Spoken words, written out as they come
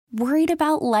Worried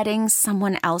about letting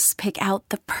someone else pick out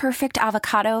the perfect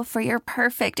avocado for your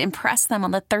perfect impress them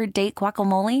on the third date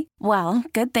guacamole? Well,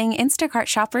 good thing Instacart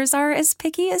shoppers are as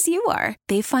picky as you are.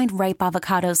 They find ripe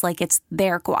avocados like it's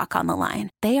their guac on the line.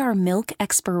 They are milk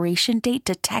expiration date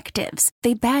detectives.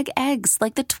 They bag eggs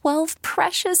like the 12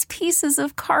 precious pieces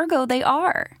of cargo they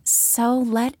are. So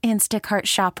let Instacart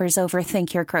shoppers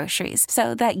overthink your groceries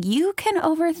so that you can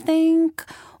overthink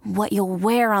what you'll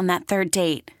wear on that third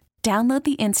date. Download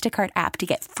the Instacart app to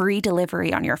get free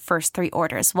delivery on your first 3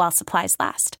 orders while supplies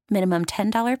last. Minimum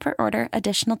 $10 per order.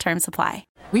 Additional terms apply.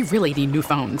 We really need new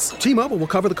phones. T-Mobile will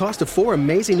cover the cost of 4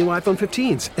 amazing new iPhone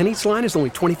 15s, and each line is only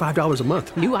 $25 a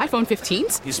month. New iPhone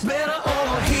 15s? It's better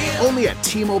over here. Only at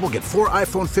T-Mobile, get 4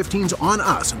 iPhone 15s on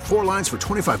us and 4 lines for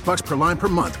 $25 per line per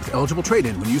month with eligible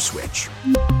trade-in when you switch.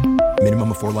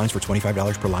 Minimum of 4 lines for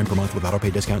 $25 per line per month with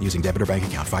autopay discount using debit or bank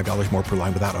account. $5 more per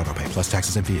line without autopay, plus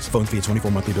taxes and fees. Phone fee at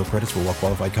 24 monthly bill credits for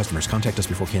well-qualified customers. Contact us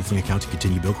before canceling account to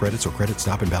continue bill credits or credit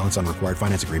stop and balance on required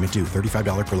finance agreement due.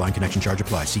 $35 per line connection charge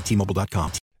applies. See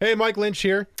T-Mobile.com. Hey, Mike Lynch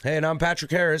here. Hey, and I'm Patrick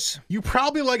Harris. You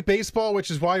probably like baseball, which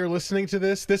is why you're listening to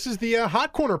this. This is the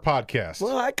Hot Corner podcast.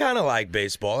 Well, I kind of like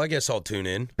baseball. I guess I'll tune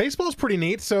in. Baseball's pretty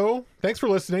neat, so thanks for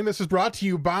listening. This is brought to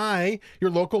you by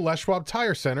your local Les Schwab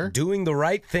Tire Center. Doing the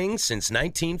right thing since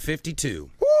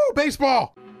 1952. Woo,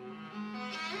 baseball!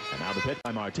 And now the pitch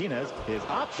by Martinez is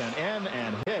up and in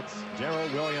and hits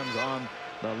Gerald Williams on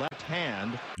the left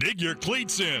hand. Dig your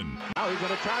cleats in. Now he's going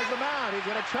to charge the mound. He's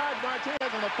going to charge Martinez,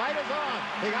 and the fight is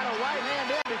on. He got a right hand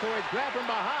in before he's grabbed from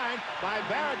behind by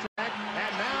Barachek,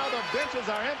 and now the benches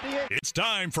are empty. It's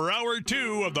time for hour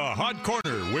 2 of the Hot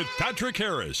Corner with Patrick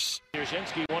Harris.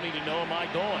 Yastrzemski wanting to know, am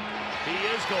I going? He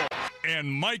is going.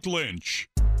 And Mike Lynch.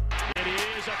 It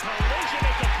is a collision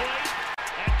at the plate,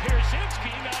 and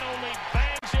Pierzynski not only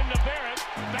bangs into Barrett,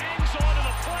 bangs onto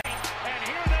the plate, and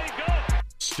here they go.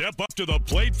 Step up to the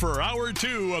plate for hour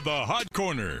 2 of the Hot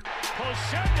Corner.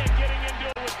 Posebnik getting into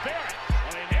it with Barrett.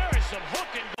 I mean, there is some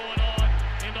hooking going on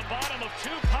in the bottom of 2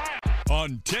 piles.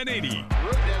 On 1080.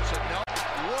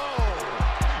 Whoa!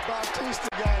 Bautista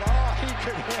got all he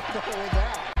could handle with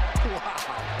that.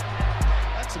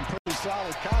 Wow. That's some pretty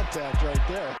solid contact right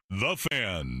there. The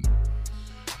Fan.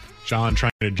 John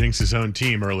trying to jinx his own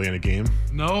team early in a game.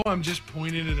 No, I'm just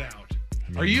pointing it out.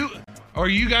 Are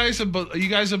you guys a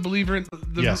believer in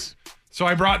the Yes. So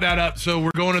I brought that up. So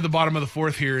we're going to the bottom of the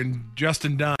 4th here, and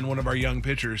Justin Dunn, one of our young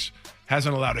pitchers,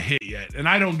 hasn't allowed a hit yet. And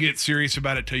I don't get serious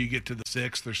about it till you get to the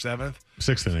 6th or 7th.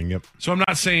 6th inning, yep. So I'm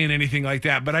not saying anything like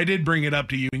that, but I did bring it up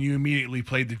to you, and you immediately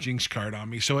played the jinx card on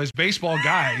me. So as baseball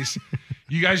guys,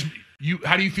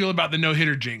 how do you feel about the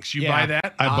no-hitter jinx? You buy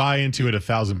that? I buy into it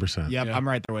 1,000%. Yep, Yeah. I'm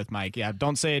right there with Mike. Yeah,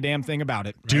 don't say a damn thing about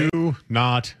it. Do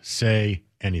not say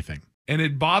anything. And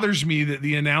it bothers me that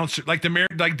the announcer, like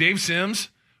Dave Sims,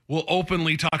 will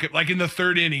openly talk it. Like in the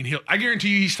 3rd inning, I guarantee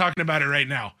you he's talking about it right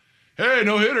now. Hey,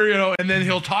 no hitter, and then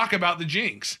he'll talk about the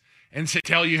jinx and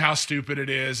tell you how stupid it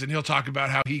is, and he'll talk about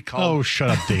how he called. Oh,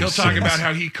 shut up, Dave. He'll Sims. talk about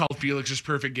how he called Felix's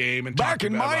perfect game and Back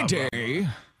in my day. Blah,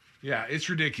 blah. Yeah, it's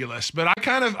ridiculous, but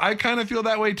I kind of feel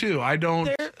that way too.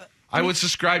 I would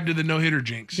subscribe to the no-hitter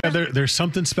jinx. Yeah, there's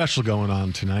something special going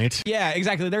on tonight. Yeah,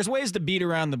 exactly. There's ways to beat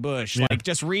around the bush. Yeah. Like,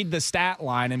 just read the stat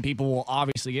line, and people will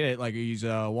obviously get it. Like, he's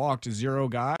walked 0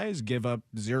 guys, give up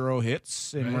 0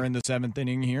 hits, and we're in the 7th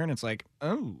inning here, and it's like,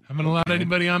 oh. Haven't allowed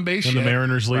anybody on base And yet. the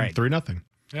Mariners lead 3-0.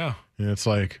 Yeah. And it's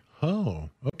like, oh,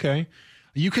 okay.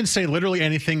 You can say literally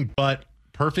anything but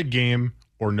perfect game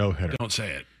or no-hitter. Don't say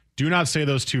it. Do not say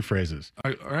those 2 phrases.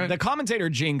 All right. The commentator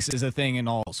jinx is a thing in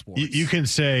all sports. You can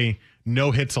say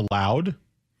no hits allowed,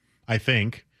 I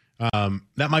think.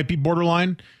 That might be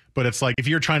borderline, but it's like if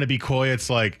you're trying to be coy,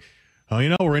 it's like, oh,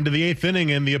 we're into the 8th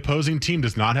inning and the opposing team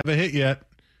does not have a hit yet.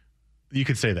 You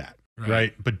could say that,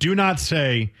 right? But do not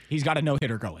say he's got a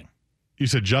no-hitter going. You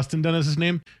said Justin Dunn is his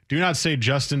name? Do not say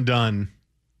Justin Dunn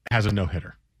has a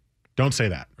no-hitter. Don't say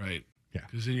that. Right. Yeah.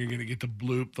 Because then you're going to get the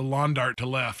bloop, the lawn dart to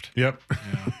left. Yep.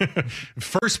 Yeah.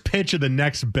 First pitch of the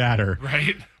next batter.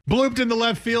 Right. Blooped in the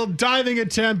left field, diving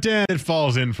attempt, and it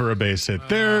falls in for a base hit.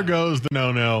 There goes the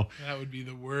no-no. That would be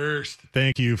the worst.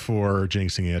 Thank you for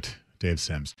jinxing it, Dave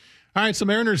Sims. All right, so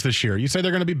Mariners this year. You say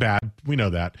they're going to be bad. We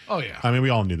know that. Oh, yeah. I mean, we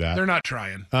all knew that. They're not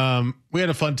trying. We had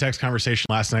a fun text conversation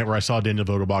last night where I saw Daniel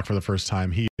Vogelbach for the first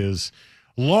time. He is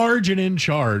large and in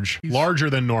charge, larger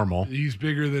than normal. He's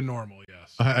bigger than normal, yes.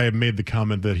 I made the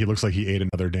comment that he looks like he ate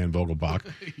another Dan Vogelbach.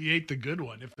 He ate the good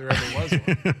one, if there ever was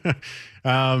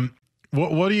one.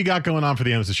 What do you got going on for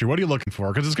the M's this year? What are you looking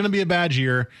for? Because it's going to be a bad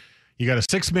year. You got a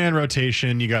 6-man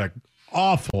rotation. You got an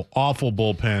awful, awful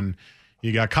bullpen.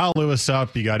 You got Kyle Lewis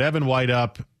up. You got Evan White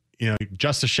up.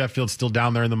 Justice Sheffield's still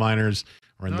down there in the minors.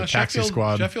 or in the taxi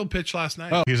squad. Sheffield pitched last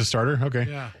night. Oh, he's a starter?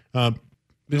 Okay. Yeah.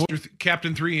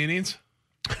 Captain 3 innings.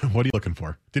 What are you looking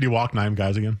for? Did he walk 9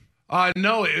 guys again?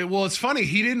 No. It's funny.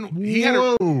 He didn't. He had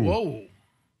a. Whoa.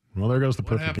 Well, there goes the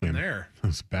What perfect game. happened there?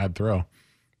 It's a bad throw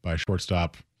by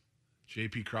shortstop.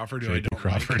 J.P. Crawford. J.P.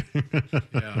 Crawford.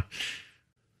 Yeah.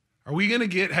 Are we going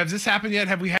to has this happened yet?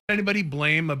 Have we had anybody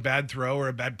blame a bad throw or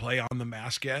a bad play on the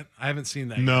mask yet? I haven't seen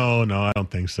that No, I don't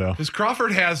think so. Because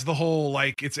Crawford has the whole,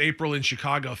 like, it's April in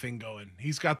Chicago thing going.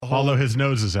 He's got the whole. Although his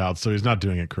nose is out, so he's not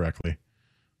doing it correctly.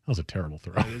 That was a terrible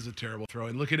throw. It is a terrible throw.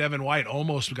 And look at Evan White,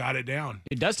 almost got it down.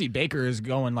 Dusty Baker is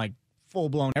going, like,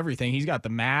 full-blown everything. He's got the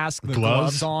mask, the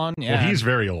gloves on. Yeah. Well, he's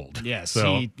very old. Yes.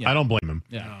 So I don't blame him.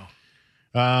 Yeah. No.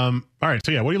 All right.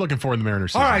 So, what are you looking for in the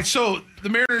Mariners season? All right. So the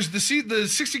Mariners, the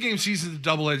 60-game season is a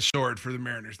double-edged sword for the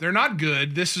Mariners. They're not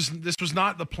good. This was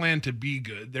not the plan to be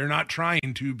good. They're not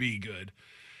trying to be good.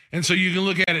 And so you can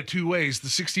look at it two ways. The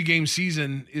 60-game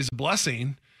season is a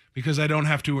blessing because I don't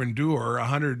have to endure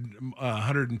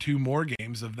 102 more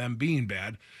games of them being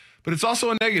bad. But it's also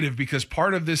a negative because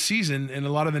part of this season, and a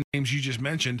lot of the names you just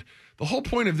mentioned, the whole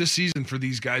point of this season for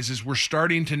these guys is we're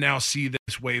starting to now see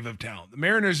this wave of talent. The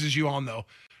Mariners, as you all know,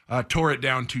 tore it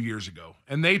down 2 years ago,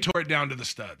 and they tore it down to the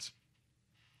studs.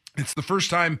 It's the first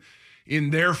time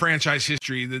in their franchise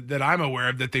history that I'm aware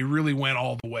of that they really went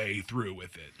all the way through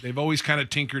with it. They've always kind of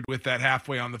tinkered with that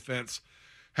halfway on the fence,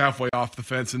 halfway off the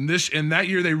fence. And that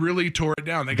year they really tore it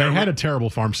down. They had a terrible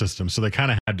farm system, so they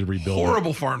kind of had to rebuild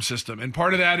horrible farm system. And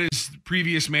part of that is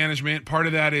previous management. Part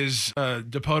of that is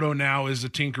DePoto now is a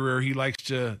tinkerer. He likes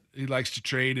to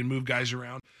trade and move guys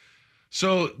around.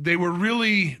 So they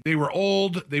were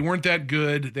old. They weren't that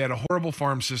good. They had a horrible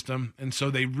farm system. And so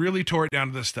they really tore it down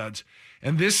to the studs.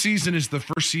 And this season is the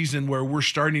first season where we're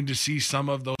starting to see some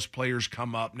of those players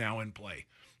come up now and play.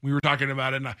 We were talking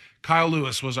about it. Kyle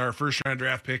Lewis was our first-round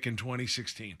draft pick in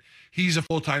 2016. He's a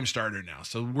full-time starter now.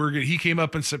 So he came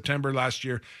up in September last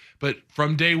year. But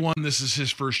from day one, this is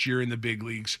his first year in the big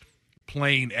leagues,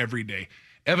 playing every day.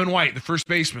 Evan White, the first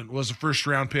baseman, was a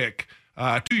first-round pick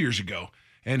 2 years ago.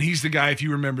 And he's the guy, if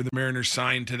you remember, the Mariners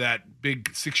signed to that big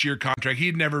 6-year contract. He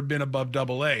had never been above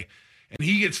Double-A. And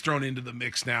he gets thrown into the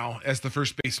mix now as the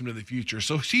first baseman of the future.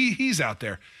 So he's out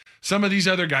there. Some of these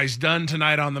other guys done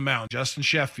tonight on the mound. Justin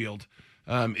Sheffield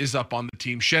is up on the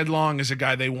team. Shedlong is a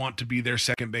guy they want to be their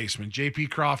second baseman. J.P.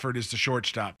 Crawford is the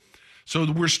shortstop. So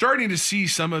we're starting to see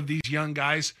some of these young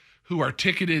guys who are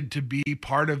ticketed to be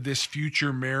part of this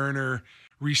future Mariner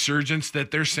resurgence that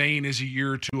they're saying is a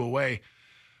year or two away.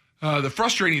 The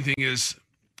frustrating thing is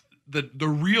the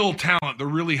real talent, the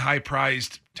really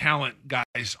high-prized talent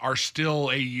guys are still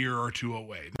a year or two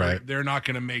away. Right. They're not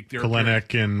going to make their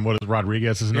Kalenic and what is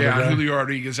Rodriguez is another guy? Julio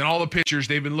Rodriguez. And all the pitchers,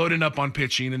 they've been loading up on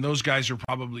pitching, and those guys are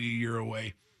probably a year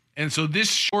away. And so this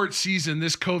short season,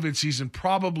 this COVID season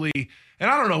probably,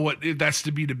 and I don't know if that's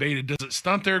to be debated. Does it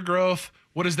stunt their growth?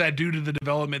 What does that do to the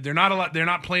development? They're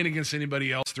not playing against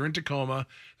anybody else. They're in Tacoma.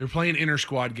 They're playing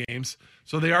inter-squad games.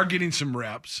 So they are getting some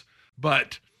reps.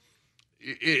 But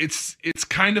it's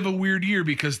kind of a weird year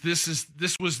because this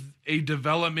was a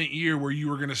development year where you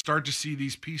were going to start to see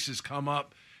these pieces come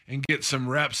up and get some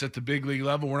reps at the big league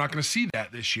level. We're not going to see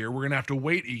that this year. We're going to have to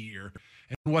wait a year.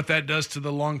 And what that does to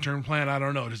the long-term plan, I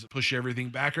don't know. Does it push everything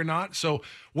back or not? So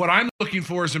what I'm looking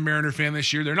for as a Mariner fan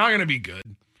this year, they're not going to be good,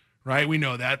 right? We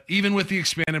know that. Even with the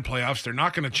expanded playoffs, they're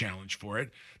not going to challenge for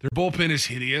it. Their bullpen is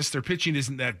hideous. Their pitching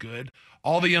isn't that good.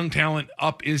 All the young talent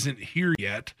up isn't here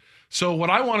yet. So what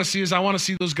I want to see is I want to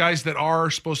see those guys that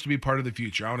are supposed to be part of the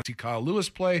future. I want to see Kyle Lewis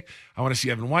play. I want to see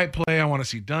Evan White play. I want to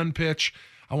see Dunn pitch.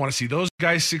 I want to see those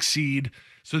guys succeed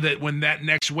so that when that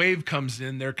next wave comes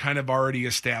in, they're kind of already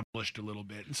established a little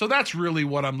bit. And so that's really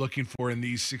what I'm looking for in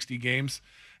these 60 games.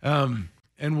 And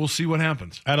we'll see what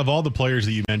happens. Out of all the players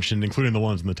that you mentioned, including the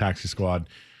ones in the taxi squad,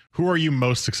 who are you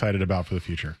most excited about for the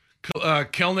future?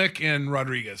 Kelnick and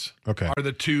Rodriguez are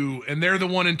the two, and they're the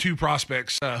 1 and 2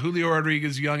 prospects. Julio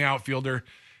Rodriguez, young outfielder,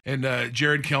 and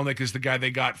Jared Kelnick is the guy they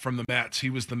got from the Mets.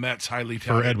 He was the Mets highly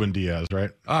touted. For Edwin Diaz,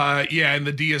 right? Yeah, and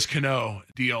the Diaz-Cano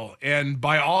deal. And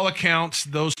by all accounts,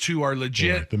 those two are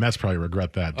legit. Yeah, the Mets probably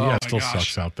regret that. Diaz still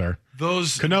sucks out there.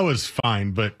 Cano is fine,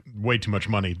 but way too much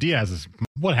money. Diaz is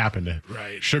what happened to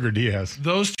Sugar Diaz?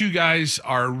 Those two guys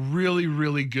are really,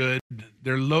 really good.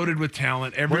 They're loaded with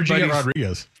talent. Where'd you get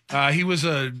Rodriguez? He was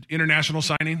an international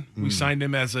signing. We signed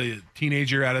him as a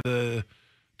teenager out of the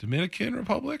Dominican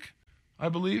Republic, I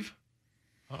believe.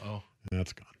 Uh-oh.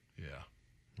 That's gone. Yeah.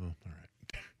 Well, all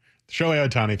right. Shohei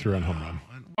Ohtani threw a home run.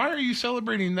 Why are you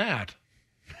celebrating that?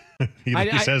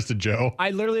 He says to Joe. I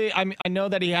know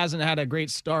that he hasn't had a great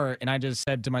start, and I just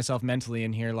said to myself mentally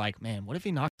in here, like, man, what if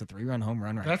he knocks a 3-run home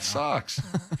run right now? That sucks.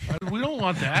 We don't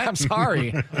want that. I'm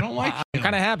sorry. I don't like him. I'm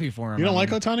kind of happy for him. You don't like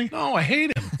Ohtani? No, I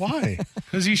hate him. Why?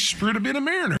 Because he spurned a bit of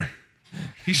Mariner.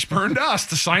 He spurned us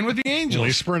to sign with the Angels. Well,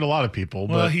 he spurned a lot of people.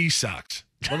 Well, but he sucks.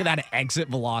 Look at that exit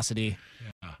velocity.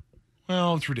 Yeah.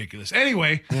 Well, it's ridiculous.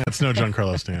 Anyway. Yeah, it's no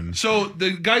Giancarlo Stanton. So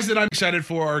the guys that I'm excited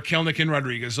for are Kelenic and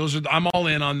Rodriguez. I'm all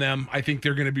in on them. I think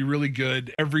they're going to be really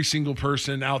good. Every single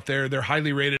person out there, they're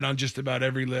highly rated on just about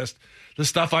every list. The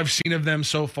stuff I've seen of them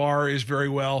so far is very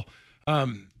well.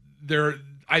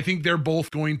 I think they're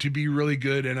both going to be really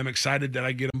good, and I'm excited that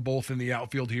I get them both in the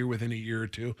outfield here within a year or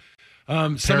two.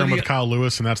 Pair him with Kyle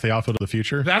Lewis, and that's the outfield of the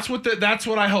future. That's what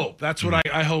I hope. That's what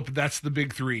I hope. That's the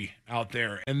big three out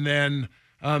there. And then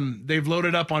they've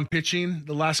loaded up on pitching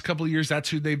the last couple of years. That's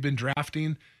who they've been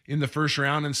drafting in the first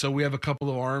round, and so we have a couple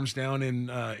of arms down in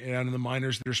the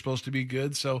minors that are supposed to be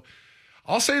good. So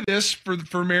I'll say this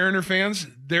for Mariner fans: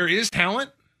 there is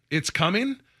talent. It's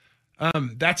coming.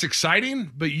 That's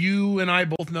exciting, but you and I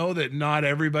both know that not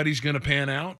everybody's going to pan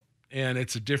out, and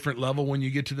it's a different level when you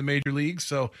get to the major leagues.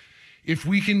 So if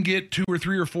we can get 2 or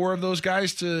 3 or 4 of those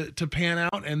guys to pan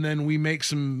out, and then we make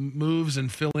some moves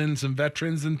and fill in some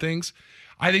veterans and things,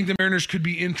 I think the Mariners could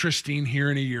be interesting here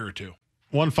in a year or two.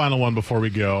 One final one before we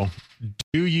go.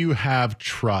 Do you have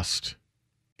trust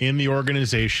in the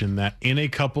organization that in a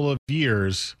couple of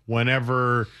years,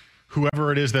 whenever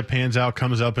whoever it is that pans out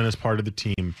comes up and is part of the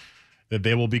team, that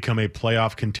they will become a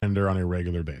playoff contender on a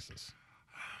regular basis?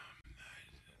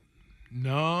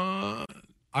 No,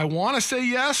 I want to say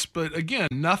yes, but again,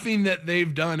 nothing that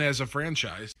they've done as a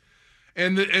franchise.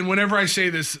 And whenever I say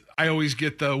this, I always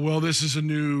get this is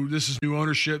new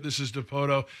ownership, this is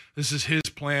Dipoto, this is his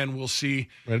plan, we'll see.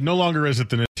 Right. No longer is it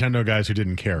the Nintendo guys who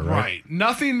didn't care, right? Right.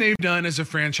 Nothing they've done as a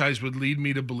franchise would lead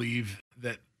me to believe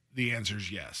that the answer is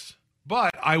yes.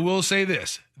 But I will say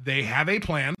this, they have a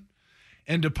plan,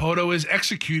 and Dipoto is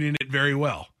executing it very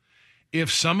well.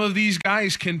 If some of these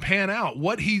guys can pan out,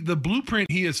 the blueprint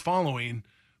he is following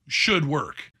should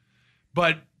work.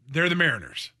 But they're the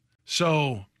Mariners.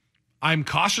 So I'm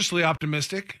cautiously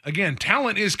optimistic. Again,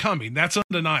 talent is coming. That's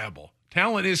undeniable.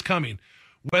 Talent is coming.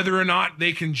 Whether or not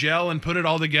they can gel and put it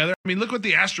all together. I mean, look what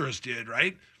the Astros did,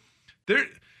 right?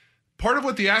 Part of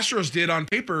what the Astros did on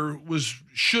paper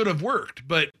should have worked,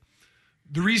 but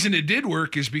the reason it did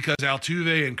work is because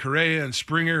Altuve and Correa and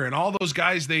Springer and all those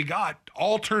guys they got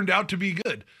all turned out to be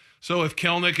good. So if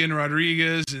Kelenic and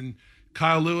Rodriguez and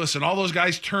Kyle Lewis and all those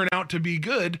guys turn out to be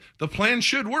good, the plan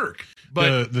should work.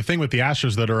 But the thing with the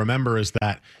Astros that I remember is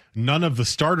that none of the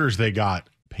starters they got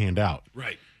panned out.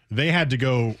 Right. They had to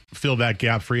go fill that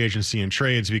gap free agency and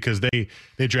trades because they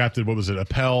drafted,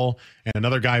 Appel and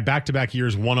another guy back-to-back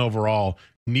years, 1 overall.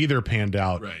 Neither panned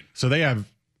out. Right. So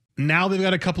now they've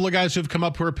got a couple of guys who have come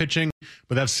up who are pitching,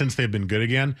 but that's since they've been good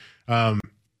again.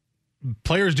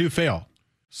 Players do fail.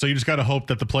 So you just got to hope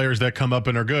that the players that come up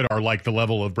and are good are like the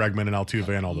level of Bregman and Altuve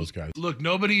and all those guys. Look,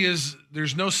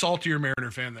 there's no saltier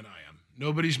Mariner fan than I am.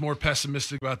 Nobody's more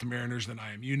pessimistic about the Mariners than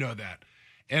I am. You know that.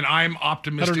 And I'm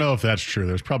optimistic. I don't know if that's true.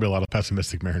 There's probably a lot of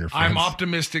pessimistic Mariner fans. I'm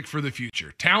optimistic for the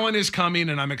future. Talent is coming,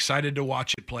 and I'm excited to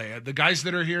watch it play. The guys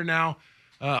that are here now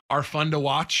are fun to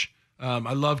watch.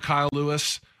 I love Kyle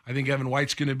Lewis. I think Evan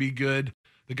White's going to be good.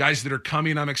 The guys that are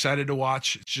coming, I'm excited to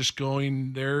watch. It's just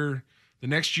going there. The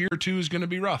next year or two is going to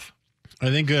be rough. I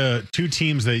think 2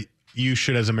 teams that you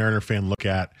should, as a Mariner fan, look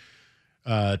at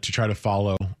to try to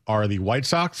follow are the White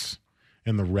Sox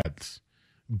and the Reds.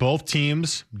 Both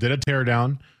teams did a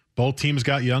teardown. Both teams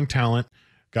got young talent,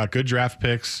 got good draft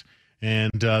picks,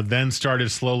 and then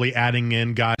started slowly adding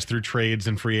in guys through trades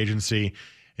and free agency.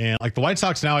 And like the White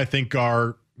Sox now, I think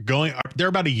they're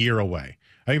about a year away.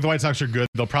 I think the White Sox are good.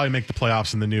 They'll probably make the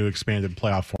playoffs in the new expanded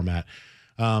playoff format.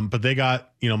 But they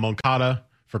got, Moncada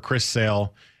for Chris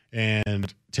Sale,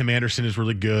 and Tim Anderson is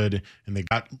really good, and they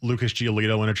got Lucas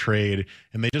Giolito in a trade,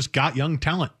 and they just got young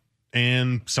talent.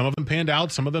 And some of them panned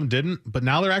out, some of them didn't, but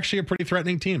now they're actually a pretty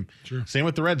threatening team. Sure. Same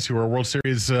with the Reds, who are a World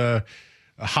Series a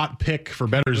hot pick for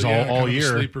bettors all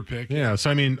year. A sleeper pick. Yeah, so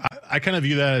I mean, I kind of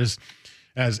view that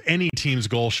as any team's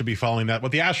goal should be following that.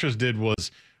 What the Astros did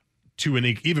was to an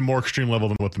even more extreme level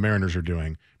than what the Mariners are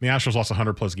doing. I mean, Astros lost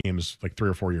 100-plus games like 3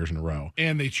 or 4 years in a row.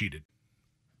 And they cheated.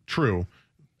 True,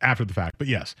 after the fact. But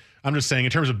yes, I'm just saying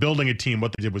in terms of building a team,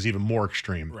 what they did was even more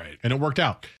extreme. Right. And it worked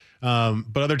out.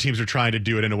 But other teams are trying to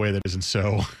do it in a way that isn't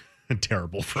so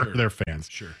terrible for their fans.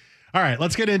 Sure. All right,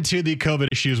 let's get into the COVID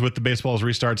issues with the baseball's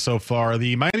restart so far.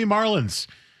 The Miami Marlins,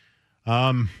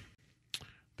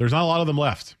 there's not a lot of them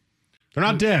left. They're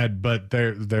not dead, but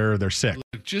they're sick.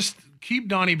 Look, just keep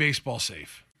Donnie Baseball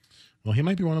safe. Well, he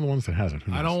might be one of the ones that hasn't.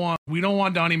 Who knows? We don't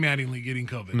want Donnie Mattingly getting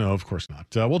COVID. No, of course not.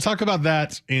 We'll talk about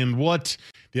that and what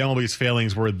the MLB's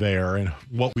failings were there and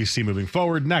what we see moving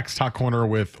forward. Next, Hot Corner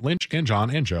with Lynch and John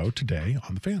and Joe today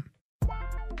on The Fan.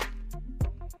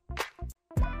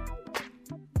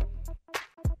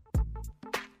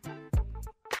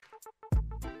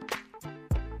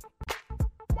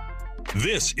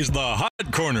 This is the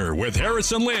Hot Corner with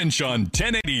Harrison Lynch on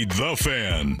 1080 The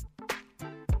Fan.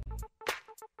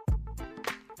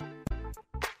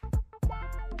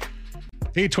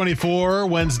 $8:24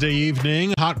 Wednesday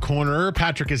evening, Hot Corner.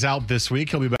 Patrick is out this week.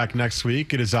 He'll be back next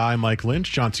week. It is I, Mike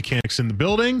Lynch. John Tucanik's in the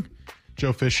building.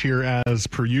 Joe Fish here as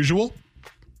per usual.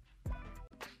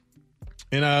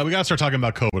 And we got to start talking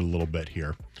about COVID a little bit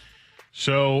here.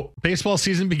 So baseball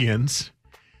season begins,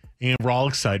 and we're all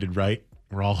excited, right?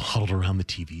 We're all huddled around the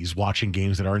TVs watching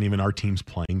games that aren't even our teams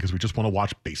playing because we just want to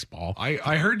watch baseball.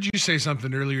 I heard you say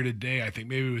something earlier today. I think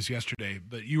maybe it was yesterday,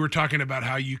 but you were talking about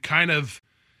how you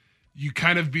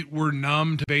were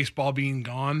numb to baseball being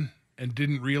gone and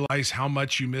didn't realize how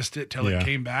much you missed it till it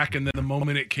came back. And then the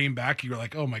moment it came back, you were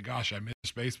like, oh my gosh, I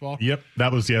missed baseball. Yep,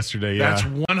 that was yesterday. Yeah, that's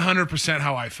 100%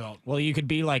 how I felt. Well, you could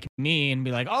be like me and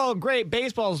be like, oh, great,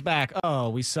 baseball's back. Oh,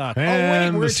 we suck.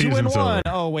 And oh, wait, we're 2-1. over.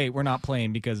 Oh, wait, we're not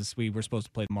playing because we were supposed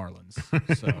to play the Marlins.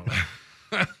 So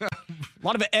a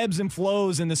lot of ebbs and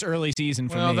flows in this early season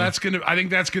for me. Well, I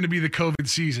think that's gonna be the COVID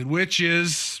season, which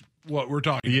is what we're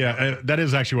talking about. Yeah, that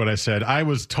is actually what I said. I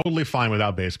was totally fine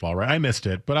without baseball, right? I missed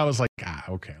it, but I was like,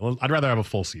 okay. Well, I'd rather have a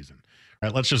full season. All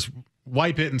right, let's just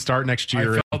wipe it and start next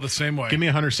year. I felt the same way. Give me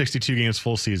 162 games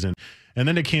full season. And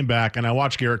then it came back, and I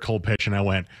watched Garrett Cole pitch, and I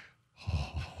went,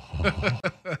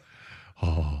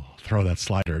 throw that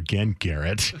slider again,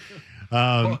 Garrett.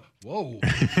 Whoa.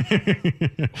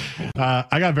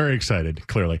 I got very excited,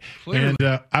 clearly. And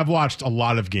I've watched a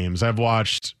lot of games. I've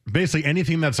watched basically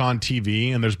anything that's on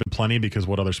TV, and there's been plenty because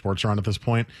what other sports are on at this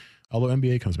point, although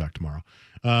NBA comes back tomorrow.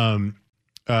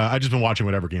 I've just been watching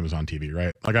whatever game is on TV,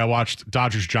 right? Like I watched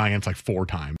Dodgers-Giants like 4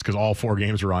 times because all 4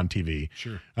 games were on TV.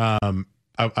 Sure.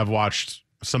 I've watched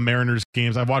some Mariners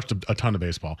games. I've watched a ton of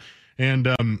baseball. And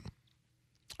I'm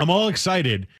all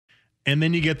excited. And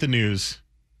then you get the news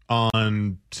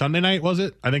on Sunday night, was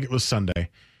it? I think it was Sunday.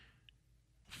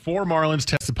 4 Marlins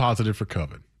tested positive for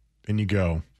COVID. And you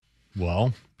go,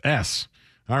 well, all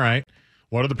right.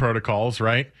 What are the protocols,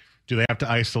 right? Do they have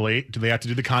to isolate? Do they have to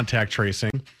do the contact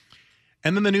tracing?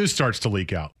 And then the news starts to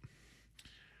leak out.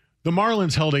 The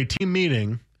Marlins held a team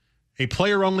meeting, a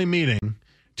player-only meeting,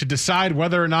 to decide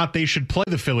whether or not they should play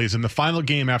the Phillies in the final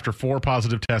game after 4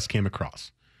 positive tests came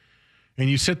across. And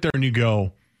you sit there and you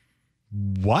go,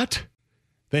 what?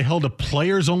 They held a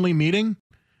players-only meeting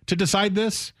to decide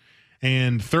this?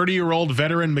 And 30-year-old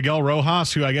veteran Miguel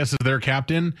Rojas, who I guess is their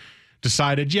captain,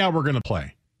 decided, yeah, we're going to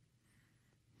play.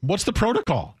 What's the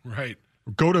protocol? Right.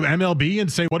 Go to MLB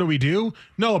and say, what do we do?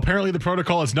 No, apparently the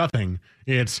protocol is nothing.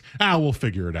 It's, we'll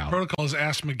figure it out. Protocol is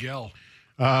ask Miguel.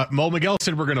 Miguel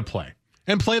said we're going to play.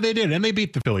 And play they did. And they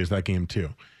beat the Phillies that game too.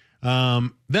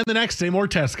 Then the next day, more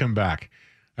tests come back.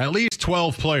 At least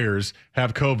 12 players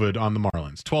have COVID on the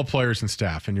Marlins. 12 players and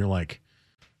staff. And you're like,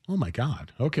 oh my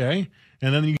God, okay.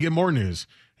 And then you get more news.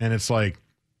 And it's like,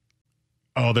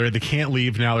 oh, they can't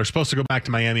leave now. They're supposed to go back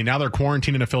to Miami. Now they're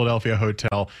quarantined in a Philadelphia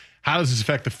hotel. How does this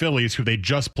affect the Phillies, who they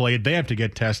just played? They have to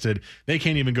get tested. They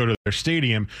can't even go to their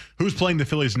stadium. Who's playing the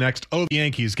Phillies next? Oh, the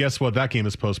Yankees. Guess what? That game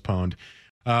is postponed.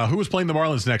 Who was playing the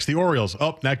Marlins next? The Orioles.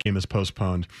 Oh, that game is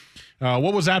postponed.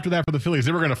 What was after that for the Phillies?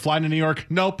 They were going to fly to New York.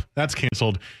 Nope, that's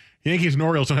canceled. Yankees and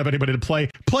Orioles don't have anybody to play.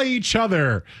 Play each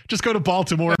other. Just go to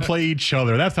Baltimore and play each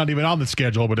other. That's not even on the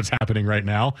schedule, but it's happening right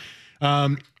now.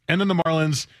 And then the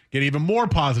Marlins get even more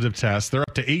positive tests. They're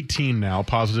up to 18 now,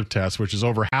 positive tests, which is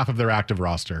over half of their active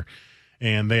roster.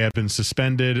 And they have been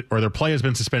suspended, or their play has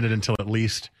been suspended until at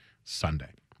least Sunday.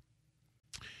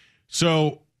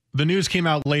 So the news came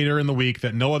out later in the week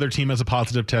that no other team has a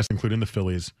positive test, including the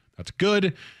Phillies. That's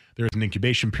good. There's an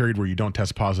incubation period where you don't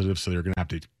test positive, so they're going to have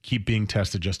to keep being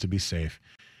tested just to be safe.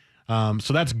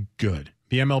 So that's good.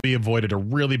 The MLB avoided a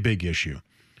really big issue.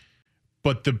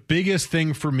 But the biggest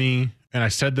thing for me, and I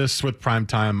said this with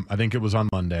Primetime, I think it was on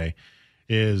Monday,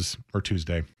 or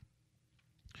Tuesday.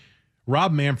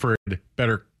 Rob Manfred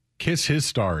better kiss his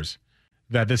stars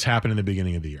that this happened in the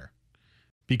beginning of the year.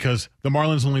 Because the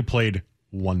Marlins only played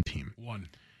one team. One.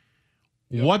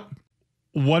 Yep.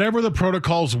 Whatever the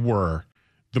protocols were,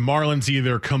 the Marlins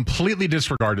either completely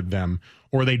disregarded them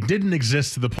or they didn't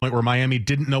exist to the point where Miami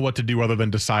didn't know what to do other than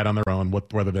decide on their own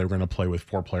whether they were going to play with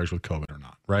 4 players with COVID or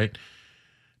not, right?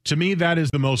 To me, that is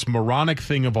the most moronic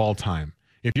thing of all time.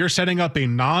 If you're setting up a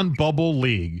non-bubble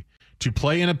league to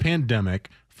play in a pandemic.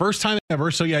 First time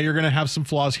ever. So, yeah, you're going to have some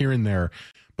flaws here and there.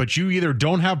 But you either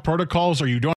don't have protocols or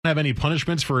you don't have any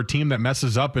punishments for a team that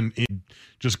messes up and it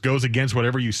just goes against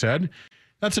whatever you said.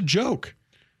 That's a joke.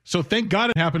 So thank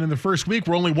God it happened in the first week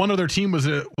where only one other team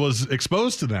was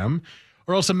exposed to them.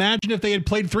 Or else imagine if they had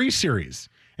played 3 series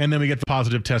and then we get the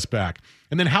positive test back.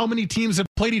 And then how many teams have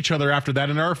played each other after that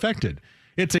and are affected?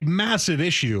 It's a massive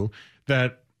issue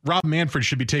that Rob Manfred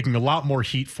should be taking a lot more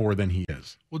heat for than he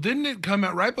is. Well, didn't it come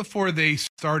out right before they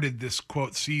started this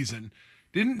quote season?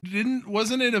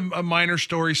 Wasn't it a minor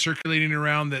story circulating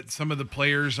around that some of the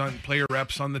player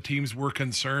reps on the teams were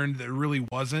concerned that it really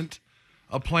wasn't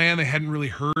a plan? They hadn't really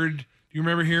heard. Do you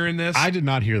remember hearing this? I did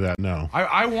not hear that, no.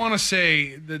 I want to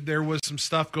say that there was some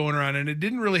stuff going around, and it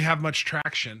didn't really have much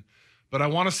traction. But I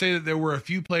want to say that there were a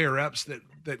few player reps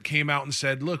that came out and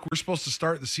said, look, we're supposed to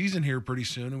start the season here pretty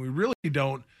soon, and we really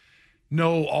don't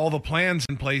know all the plans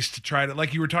in place to try to,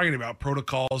 like you were talking about,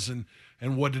 protocols and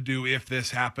what to do if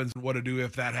this happens and what to do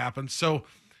if that happens. So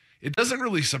it doesn't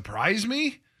really surprise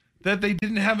me that they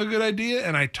didn't have a good idea,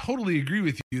 and I totally agree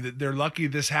with you that they're lucky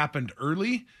this happened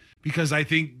early, because I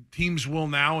think teams will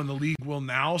now and the league will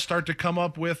now start to come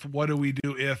up with what do we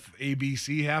do if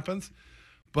ABC happens.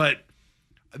 But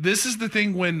this is the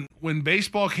thing, when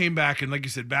baseball came back, and like you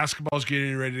said, basketball's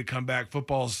getting ready to come back,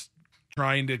 football's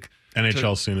trying to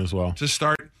NHL soon as well to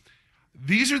start.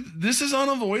 This is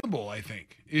unavoidable, I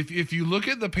think. If you look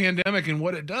at the pandemic and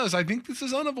what it does, I think this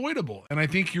is unavoidable. And I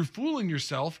think you're fooling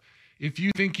yourself if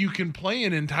you think you can play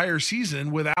an entire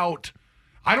season without.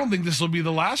 I don't think this will be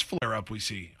the last flare-up we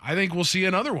see. I think we'll see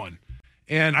another one.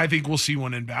 And I think we'll see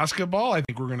one in basketball. I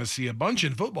think we're going to see a bunch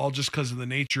in football just because of the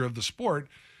nature of the sport.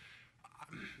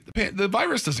 The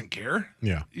virus doesn't care.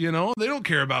 Yeah. You know, they don't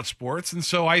care about sports. And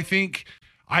so I think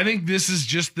this is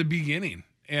just the beginning.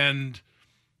 And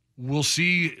we'll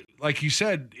see, like you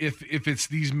said, if it's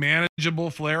these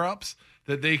manageable flare-ups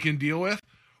that they can deal with,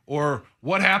 or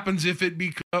what happens if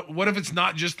what if it's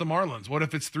not just the Marlins? What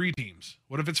if it's 3 teams?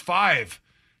 What if it's 5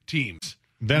 teams?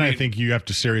 Then I think you have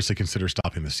to seriously consider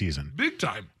stopping the season. Big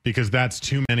time. Because that's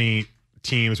too many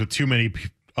teams with too many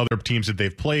other teams that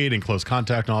they've played in close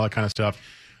contact and all that kind of stuff.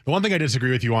 The one thing I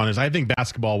disagree with you on is I think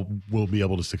basketball will be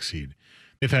able to succeed.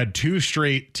 They've had 2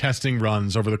 straight testing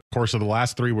runs over the course of the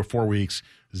last 3 or 4 weeks,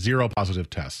 0 positive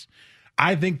tests.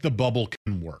 I think the bubble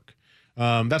can work.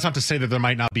 That's not to say that there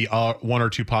might not be 1 or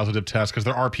 2 positive tests, because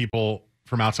there are people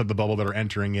from outside the bubble that are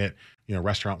entering it,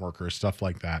 restaurant workers, stuff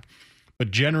like that. But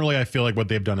generally, I feel like what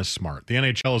they've done is smart. The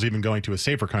NHL is even going to a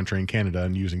safer country in Canada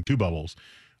and using 2 bubbles.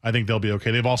 I think they'll be okay.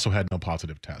 They've also had no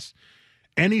positive tests.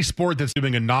 Any sport that's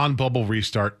doing a non-bubble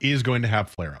restart is going to have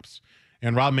flare-ups.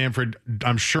 And Rob Manfred,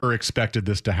 I'm sure, expected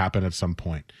this to happen at some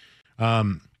point.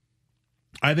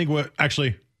 I think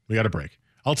we got a break.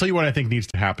 I'll tell you what I think needs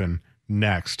to happen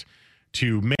next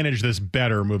to manage this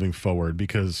better moving forward,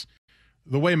 because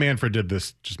the way Manfred did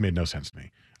this just made no sense to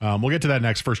me. We'll get to that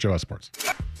next. First, Joe S. Sports.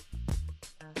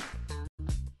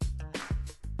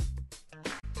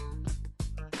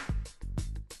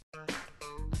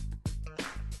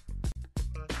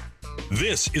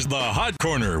 This is the Hot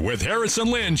Corner with Harrison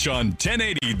Lynch on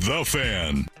 1080 The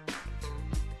Fan.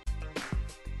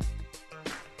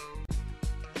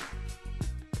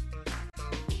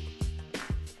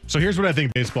 So here's what I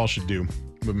think baseball should do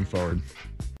moving forward.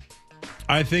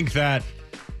 I think that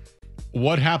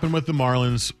what happened with the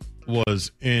Marlins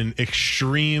was an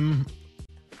extreme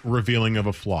revealing of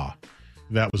a flaw.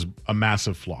 That was a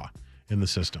massive flaw in the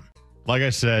system. Like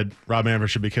I said, Rob Manfred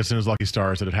should be kissing his lucky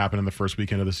stars that it happened in the first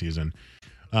weekend of the season,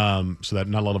 so that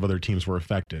not a lot of other teams were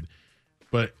affected.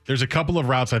 But there's a couple of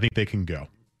routes I think they can go.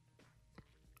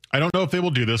 I don't know if they will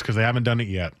do this because they haven't done it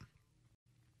yet.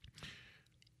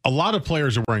 A lot of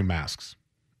players are wearing masks,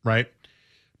 right?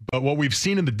 But what we've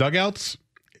seen in the dugouts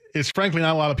is frankly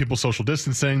not a lot of people social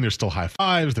distancing. There's still high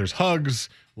fives, there's hugs,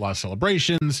 a lot of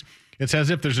celebrations. It's as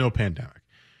if there's no pandemic.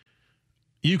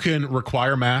 You can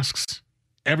require masks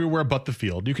everywhere but the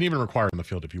field. You can even require in the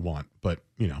field if you want, but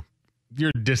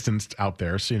you're distanced out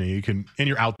there, so you can, and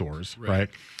you're outdoors, right?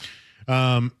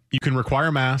 You can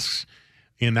require masks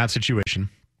in that situation.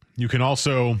 You can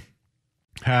also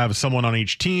have someone on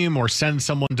each team or send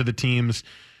someone to the teams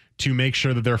to make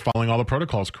sure that they're following all the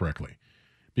protocols correctly.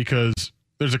 Because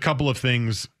there's a couple of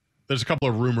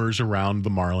rumors around the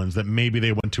Marlins that maybe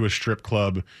they went to a strip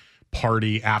club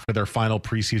party after their final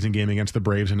preseason game against the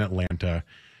Braves in Atlanta,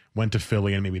 went to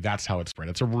Philly, and maybe that's how it spread.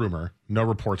 It's a rumor. No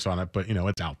reports on it, but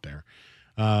it's out there.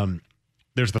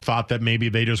 There's the thought that maybe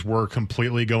they just were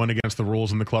completely going against the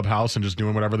rules in the clubhouse and just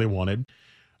doing whatever they wanted.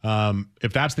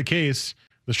 If that's the case,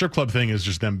 the strip club thing is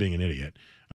just them being an idiot,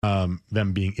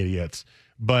 them being idiots.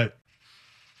 But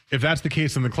if that's the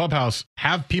case in the clubhouse,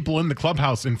 have people in the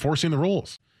clubhouse enforcing the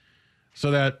rules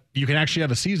so that you can actually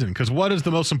have a season. Because what is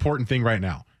the most important thing right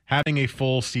now? Having a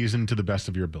full season to the best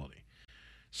of your ability.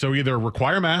 So either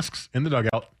require masks in the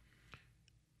dugout,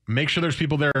 make sure there's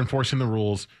people there enforcing the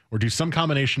rules, or do some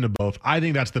combination of both. I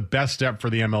think that's the best step for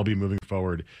the MLB moving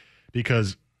forward,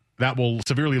 because that will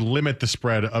severely limit the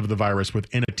spread of the virus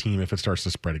within a team if it starts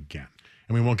to spread again.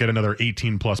 And we won't get another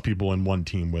 18 plus people in one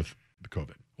team with the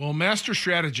COVID. Well, master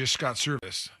strategist Scott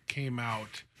Service came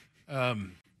out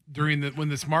when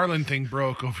this Marlin thing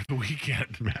broke over the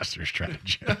weekend. Master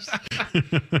strategist.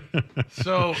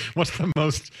 So what's the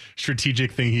most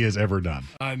strategic thing he has ever done?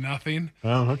 Nothing.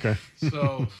 Oh, okay.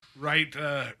 So write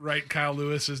Kyle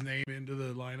Lewis's name into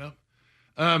the lineup.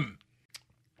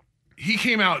 He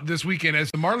came out this weekend as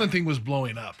the Marlin thing was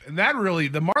blowing up. And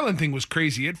the Marlin thing was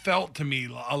crazy. It felt to me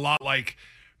a lot like,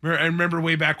 I remember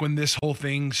way back when this whole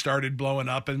thing started blowing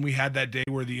up and we had that day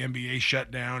where the NBA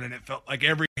shut down and it felt like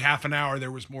every half an hour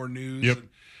there was more news. Yep. And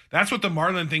that's what the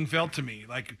Marlin thing felt to me.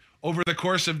 Like over the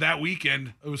course of that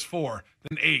weekend, it was 4,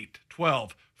 then 8,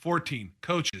 12, 14,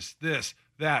 coaches, this,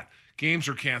 that. Games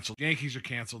are canceled. Yankees are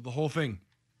canceled. The whole thing.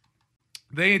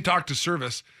 They had talked to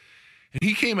Service, and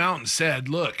he came out and said,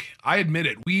 look, I admit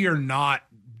it. We are not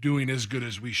doing as good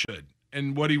as we should.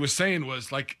 And what he was saying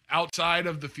was, like, outside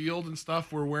of the field and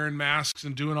stuff, we're wearing masks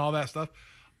and doing all that stuff.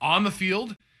 On the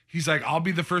field, he's like, I'll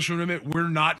be the first one to admit we're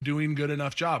not doing good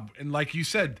enough job. And like you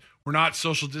said, we're not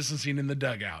social distancing in the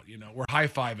dugout. You know, we're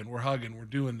high-fiving, we're hugging, we're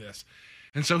doing this.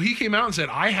 And so he came out and said,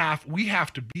 we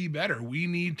have to be better. We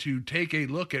need to take a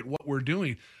look at what we're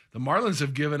doing. The Marlins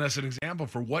have given us an example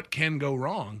for what can go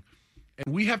wrong,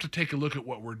 and we have to take a look at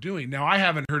what we're doing. Now, I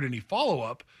haven't heard any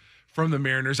follow-up from the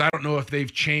Mariners. I don't know if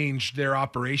they've changed their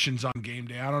operations on game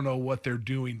day. I don't know what they're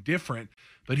doing different.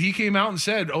 But he came out and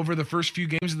said over the first few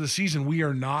games of the season, we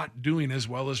are not doing as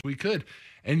well as we could.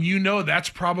 And you know that's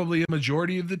probably a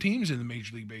majority of the teams in the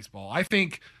Major League Baseball. I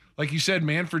think, like you said,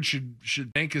 Manfred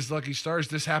should thank his lucky stars.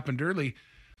 This happened early.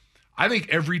 I think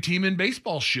every team in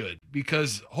baseball should,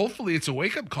 because hopefully it's a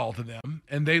wake-up call to them.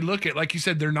 And they look at, like you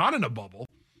said, they're not in a bubble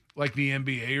like the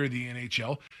NBA or the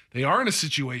NHL. They are in a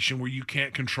situation where you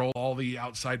can't control all the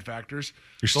outside factors.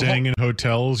 You're staying in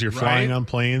hotels, you're flying on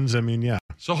planes. I mean, yeah.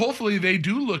 So hopefully they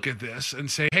do look at this and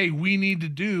say, hey, we need to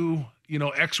do,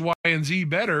 X, Y, and Z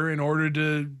better in order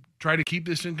to try to keep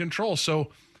this in control.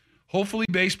 So hopefully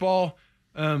baseball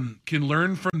can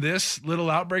learn from this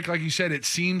little outbreak. Like you said, it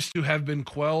seems to have been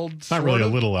quelled. It's not really a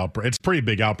little outbreak. It's a pretty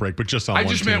big outbreak, but just on one team.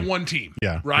 I just meant one team.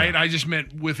 Yeah. Right? Yeah. I just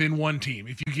meant within one team.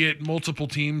 If you get multiple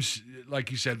teams,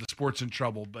 like you said, the sport's in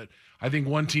trouble. But I think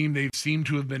one team, they seem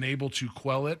to have been able to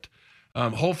quell it.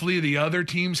 Hopefully the other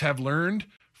teams have learned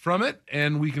from it,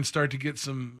 and we can start to get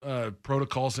some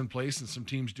protocols in place and some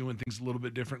teams doing things a little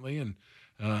bit differently. And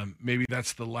maybe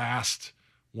that's the last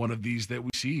one of these that we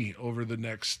see over the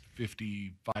next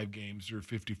 55 games or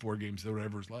 54 games,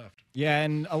 whatever's left. Yeah,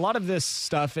 and a lot of this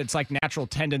stuff, it's like natural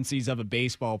tendencies of a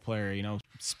baseball player,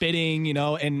 spitting,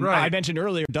 and I mentioned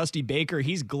earlier, Dusty Baker,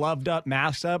 he's gloved up,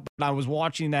 masked up, but I was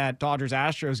watching that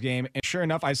Dodgers-Astros game, and sure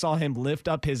enough, I saw him lift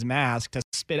up his mask to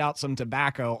spit out some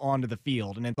tobacco onto the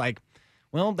field, and it's like,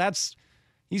 well,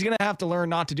 he's going to have to learn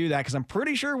not to do that, because I'm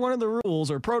pretty sure one of the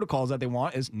rules or protocols that they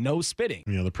want is no spitting.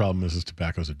 The problem is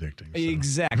tobacco's addicting. So.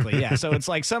 Exactly, yeah. So it's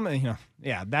like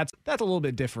that's a little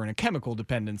bit different, a chemical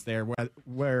dependence there,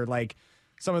 where like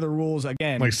some of the rules,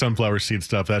 again. Like sunflower seed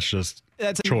stuff, that's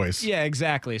a choice. Yeah,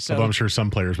 exactly. So although I'm sure some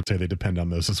players would say they depend on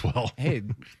those as well. Hey,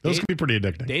 those can be pretty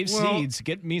addicting. Dave Seeds,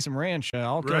 get me some ranch.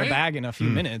 I'll get a bag in a few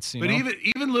minutes. But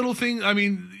even little things,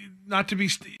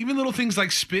 even little things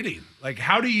like spitting. Like,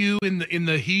 how do you in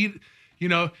the heat,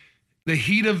 the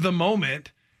heat of the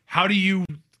moment, how do you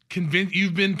convince?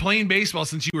 You've been playing baseball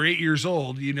since you were 8 years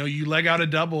old. You leg out a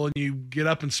double and you get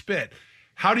up and spit.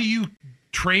 How do you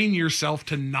train yourself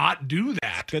to not do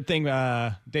that? Good thing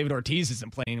David Ortiz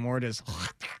isn't playing anymore. Just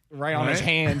right on his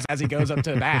hands as he goes up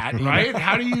to the bat. Right?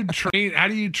 How do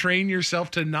you train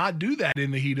yourself to not do that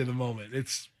in the heat of the moment?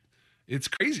 It's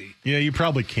crazy. You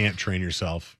probably can't train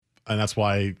yourself. And that's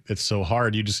why it's so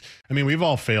hard. We've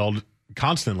all failed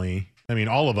constantly.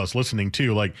 All of us listening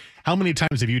too. Like, how many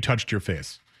times have you touched your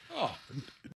face? Oh,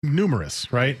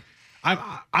 numerous, right?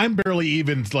 I'm barely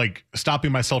even like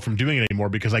stopping myself from doing it anymore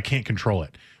because I can't control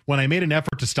it. When I made an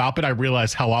effort to stop it, I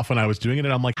realized how often I was doing it.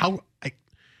 And I'm like,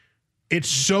 it's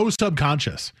so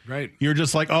subconscious. Right. You're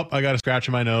just like, oh, I got a scratch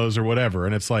in my nose or whatever.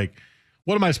 And it's like,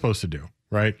 what am I supposed to do?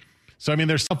 Right. So,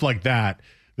 there's stuff like that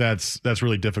that's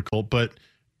really difficult. But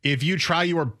if you try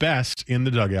your best in the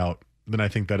dugout, then I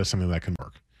think that is something that can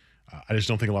work. I just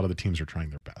don't think a lot of the teams are trying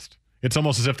their best. It's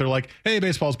almost as if they're like, hey,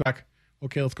 baseball's back.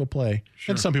 okay, let's go play.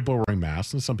 Sure. And some people are wearing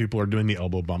masks, and some people are doing the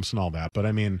elbow bumps and all that. But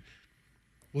I mean,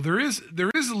 well, there is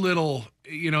a little,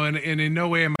 and in no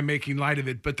way am I making light of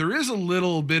it, but there is a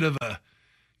little bit of a,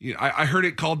 I heard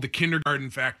it called the kindergarten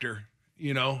factor,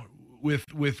 with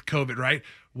COVID, right?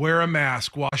 Wear a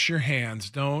mask, wash your hands,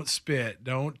 don't spit,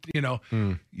 don't,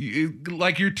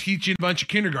 like you're teaching a bunch of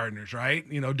kindergartners, right?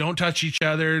 Don't touch each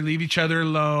other, leave each other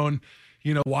alone,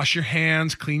 wash your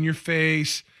hands, clean your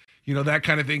face, that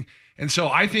kind of thing. And so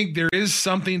I think there is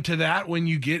something to that when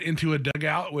you get into a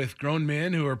dugout with grown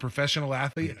men who are professional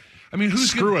athletes. I mean,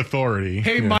 who's screw authority?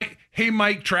 Hey,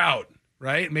 Mike Trout,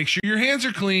 right? Make sure your hands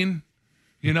are clean.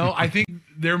 I think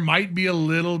there might be a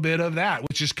little bit of that,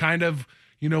 which is kind of,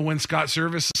 when Scott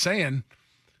Service is saying,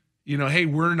 hey,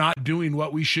 we're not doing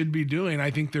what we should be doing.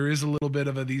 I think there is a little bit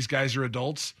of these guys are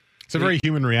adults. It's a very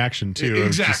human reaction, too.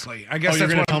 Exactly. I guess you're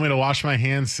going to tell me to wash my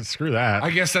hands? Screw that.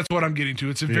 I guess that's what I'm getting to.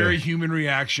 It's a very human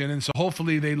reaction. And so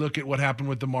hopefully they look at what happened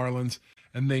with the Marlins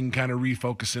and then kind of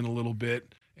refocus in a little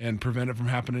bit and prevent it from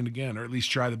happening again, or at least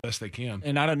try the best they can.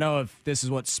 And I don't know if this is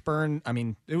what spurned,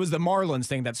 it was the Marlins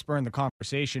thing that spurned the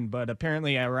conversation, but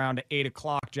apparently around 8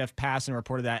 o'clock, Jeff Passan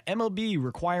reported that MLB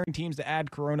requiring teams to add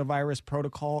coronavirus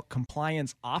protocol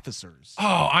compliance officers.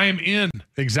 Oh, I am in.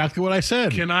 Exactly what I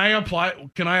said. Can I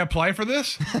apply for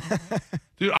this?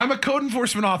 Dude, I'm a code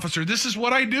enforcement officer. This is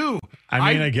what I do.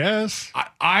 I guess.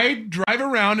 I drive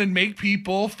around and make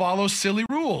people follow silly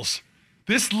rules.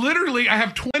 This literally, I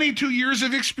have 22 years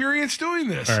of experience doing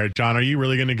this. All right, John, are you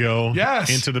really going to go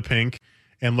into the pink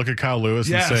and look at Kyle Lewis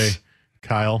and say,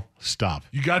 Kyle, stop?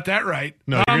 You got that right.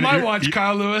 No, not on my watch,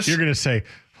 Kyle Lewis. You're going to say,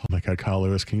 oh my God, Kyle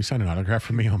Lewis, can you sign an autograph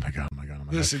for me? Oh my God, oh my God, oh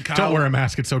my Listen, God. Kyle, don't wear a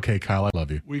mask. It's okay, Kyle. I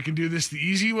love you. We can do this the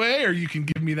easy way, or you can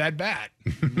give me that bat.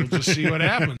 We'll just see what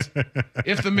happens.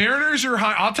 If the Mariners are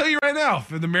I'll tell you right now,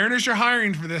 if the Mariners are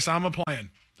hiring for this, I'm applying.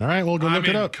 All right, we'll go look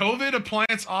it up. COVID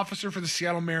appliance officer for the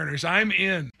Seattle Mariners. I'm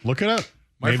in. Look it up.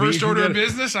 My first order of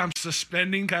business, I'm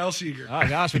suspending Kyle Seager. Oh,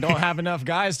 gosh, we don't have enough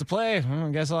guys to play. I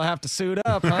guess I'll have to suit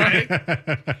up, huh?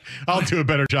 Right? I'll do a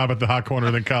better job at the hot corner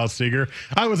than Kyle Seager.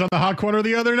 I was on the hot corner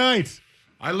the other night.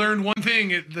 I learned one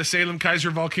thing at the Salem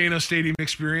Kaiser Volcano Stadium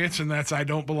experience, and that's I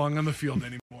don't belong on the field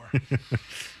anymore. I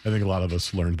think a lot of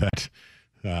us learned that.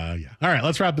 Yeah. All right,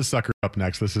 let's wrap this sucker up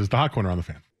next. This is the hot corner on the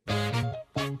Fan.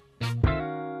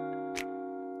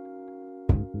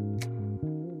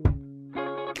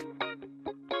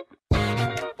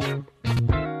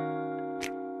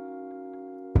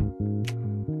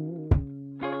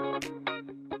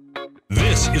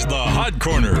 This is the Hot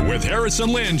Corner with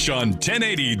Harrison Lynch on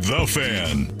 1080 The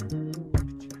Fan.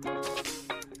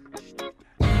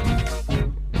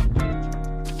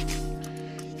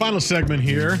 Final segment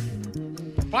here.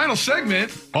 Final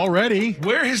segment? Already?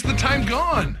 Where has the time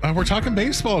gone? We're talking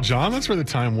baseball, John. That's where the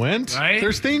time went. Right?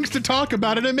 There's things to talk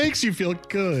about, and it makes you feel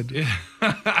good.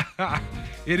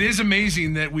 It is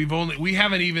amazing that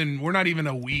we're not even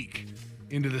a week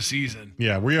into the season.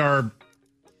 Yeah, we are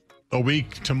a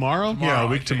week tomorrow? Yeah, a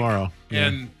week tomorrow.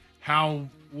 And how,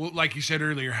 like you said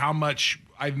earlier, how much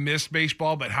I've missed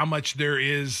baseball, but how much there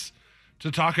is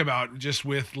to talk about just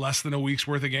with less than a week's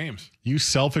worth of games. You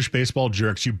selfish baseball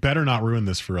jerks. You better not ruin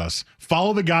this for us.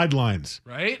 Follow the guidelines.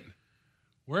 Right?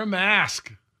 Wear a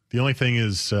mask. The only thing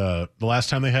is, the last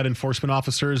time they had enforcement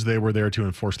officers, they were there to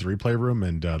enforce the replay room,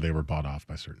 and they were bought off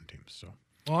by certain teams. So,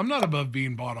 well, I'm not above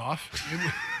being bought off.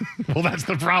 Well, that's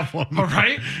the problem. All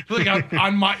right. Look,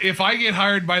 if I get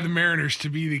hired by the Mariners to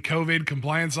be the COVID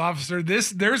compliance officer,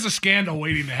 there's a scandal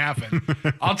waiting to happen.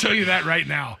 I'll tell you that right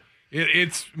now.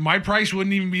 It's my price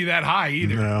wouldn't even be that high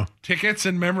either. No. Tickets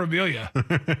and memorabilia.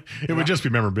 It would just be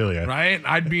memorabilia. Right?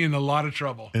 I'd be in a lot of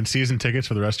trouble. And season tickets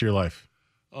for the rest of your life.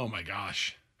 Oh my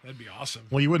gosh. That'd be awesome.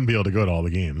 Well, you wouldn't be able to go to all the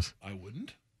games. I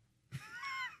wouldn't?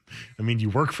 I mean, you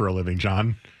work for a living,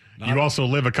 John. You also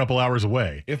live a couple hours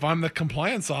away. If I'm the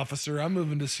compliance officer, I'm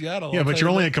moving to Seattle. Yeah, but you're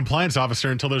only a compliance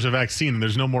officer until there's a vaccine, and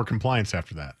there's no more compliance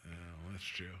after that. Oh, that's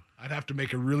true. I'd have to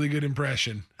make a really good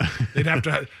impression. I'd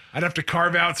have to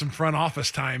carve out some front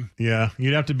office time. Yeah,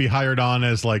 you'd have to be hired on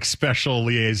as like special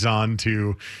liaison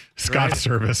to Scott's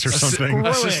service or something.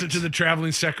 Assistant to the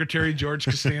traveling secretary, George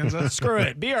Costanza. Screw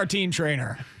it. Be our team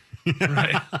trainer.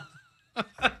 Right.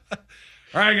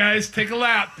 All right, guys, take a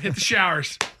lap. Hit the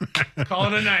showers. Call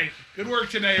it a night. Good work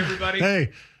today, everybody.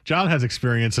 Hey, John has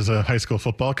experience as a high school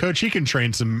football coach. He can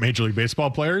train some Major League Baseball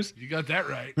players. You got that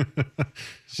right. Get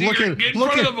in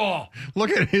front of the ball. Look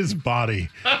at his body.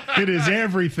 It is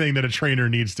everything that a trainer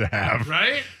needs to have.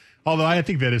 Right? Although I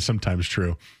think that is sometimes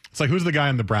true. It's like, who's the guy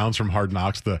in the Browns from Hard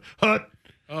Knocks? The Hut.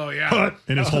 Oh, yeah. Hut.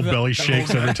 And his whole belly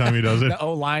shakes every time he does it. The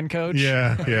O-line coach.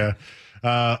 Yeah, yeah.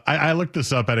 I looked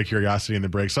this up out of curiosity in the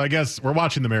break. So I guess we're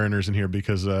watching the Mariners in here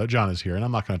because John is here, and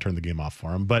I'm not going to turn the game off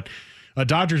for him. But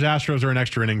Dodgers Astros are in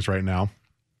extra innings right now.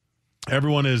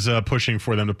 Everyone is pushing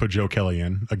for them to put Joe Kelly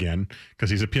in again because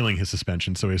he's appealing his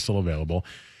suspension, so he's still available.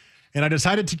 And I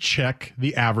decided to check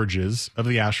the averages of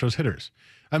the Astros hitters.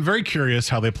 I'm very curious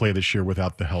how they play this year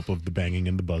without the help of the banging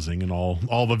and the buzzing and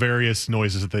all the various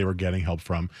noises that they were getting help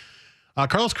from.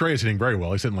 Carlos Correa is hitting very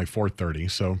well. He's hitting like 430,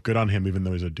 so good on him, even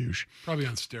though he's a douche. Probably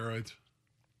on steroids.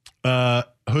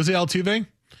 Jose Altuve,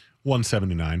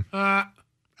 179.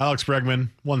 Alex Bregman,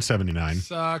 179.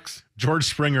 Sucks. George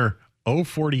Springer,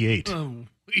 048. Oh,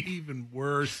 even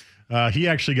worse. He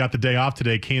actually got the day off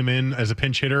today, came in as a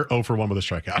pinch hitter, 0 for 1 with a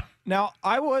strikeout. Now,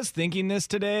 I was thinking this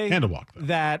today. And a walk, though.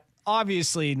 That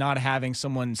obviously not having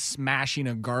someone smashing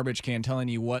a garbage can telling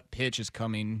you what pitch is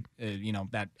coming,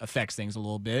 that affects things a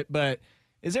little bit. But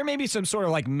is there maybe some sort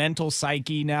of like mental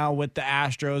psyche now with the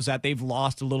Astros that they've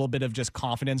lost a little bit of just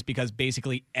confidence because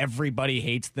basically everybody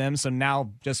hates them? So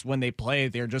now just when they play,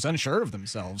 they're just unsure of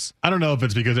themselves. I don't know if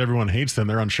it's because everyone hates them.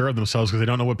 They're unsure of themselves because they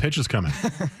don't know what pitch is coming.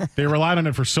 They relied on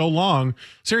it for so long.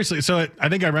 Seriously. So I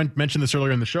think I mentioned this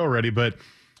earlier in the show already, but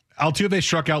Altuve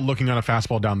struck out looking on a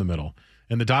fastball down the middle.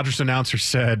 And the Dodgers announcer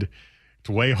said, it's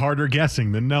way harder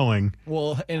guessing than knowing.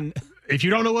 Well, and if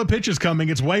you don't know what pitch is coming,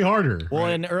 it's way harder. Well,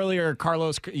 and earlier,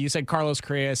 you said Carlos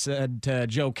Correa said to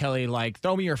Joe Kelly, like,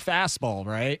 throw me your fastball,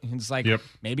 right? And it's like,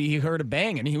 maybe he heard a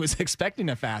bang and he was expecting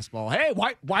a fastball. Hey,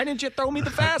 why didn't you throw me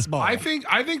the fastball? I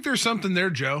think there's something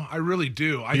there, Joe. I really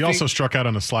do. He also struck out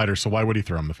on a slider, so why would he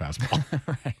throw him the fastball?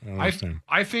 Right.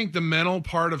 I think the mental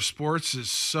part of sports is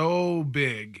so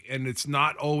big and it's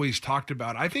not always talked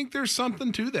about. I think there's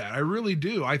something to that. I really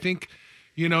do. I think,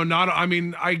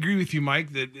 I agree with you,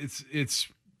 Mike, that it's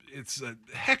a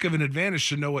heck of an advantage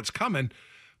to know what's coming,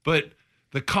 but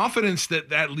the confidence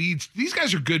that leads, these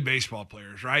guys are good baseball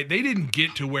players, right? They didn't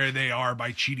get to where they are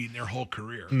by cheating their whole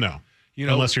career. No.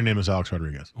 Unless your name is Alex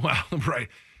Rodriguez. Well, right.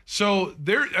 So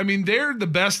they're the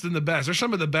best in the best. They're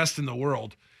some of the best in the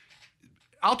world.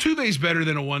 Altuve's better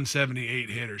than a 178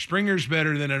 hitter. Springer's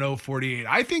better than an 048.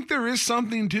 I think there is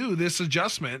something to this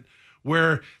adjustment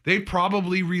where they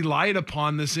probably relied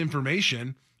upon this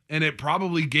information and it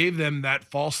probably gave them that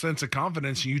false sense of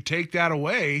confidence. And you take that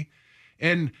away.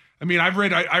 And I've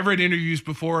read interviews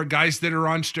before, guys that are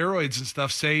on steroids and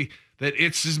stuff say that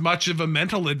it's as much of a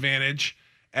mental advantage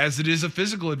as it is a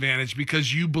physical advantage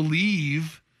because you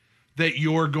believe that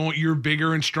you're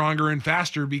bigger and stronger and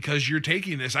faster because you're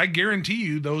taking this. I guarantee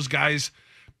you those guys,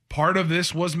 part of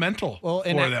this was mental for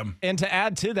them. And to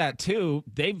add to that too,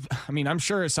 I'm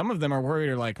sure some of them are worried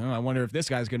or like, I wonder if this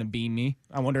guy's going to beam me.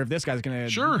 I wonder if this guy's going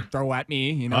to throw at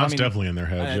me. That's definitely in their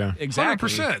heads. Yeah, exactly.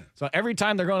 100%. So every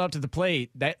time they're going up to the plate,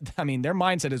 their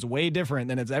mindset is way different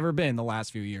than it's ever been the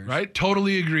last few years. Right.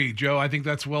 Totally agree, Joe. I think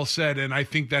that's well said. And I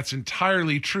think that's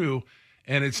entirely true.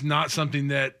 And it's not something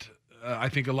that I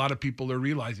think a lot of people are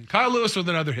realizing. Kyle Lewis with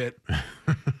another hit.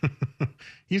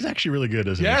 He's actually really good,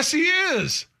 isn't he? Yes, he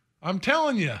is. I'm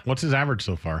telling you. What's his average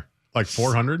so far? Like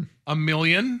 400? $1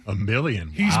 million. $1 million.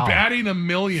 Wow. He's batting $1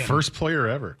 million. First player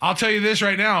ever. I'll tell you this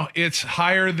right now. It's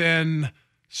higher than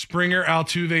Springer,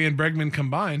 Altuve, and Bregman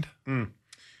combined.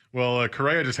 Well,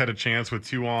 Correa just had a chance with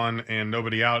 2 on and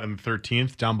nobody out in the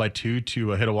 13th, down by 2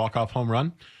 to hit a walk-off home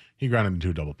run. He grounded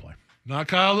into a double play. Not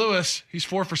Kyle Lewis. He's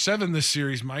 4 for 7 this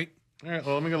series, Mike. All right,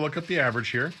 well, let me go look up the average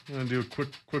here. I'm going to do a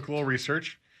quick little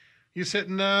research. He's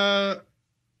hitting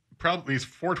probably he's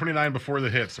 429 before the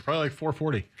hit, so probably like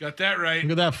 440. Got that right.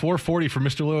 Look at that, 440 for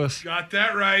Mr. Lewis. Got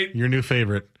that right. Your new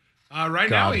favorite. Right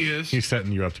now he is. He's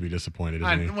setting you up to be disappointed,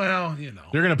 isn't he? Well, You're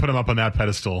going to put him up on that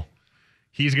pedestal.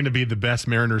 He's going to be the best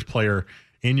Mariners player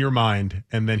in your mind,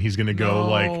 and then he's going to go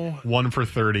like 1 for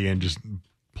 30 and just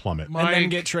plummet. And then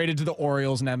get traded to the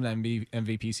Orioles and have an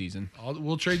MVP season.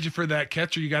 We'll trade you for that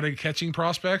catcher. You got any catching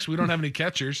prospects? We don't have any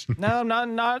catchers. No,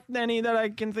 not any that I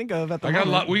can think of at the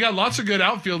moment. We got lots of good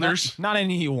outfielders. Not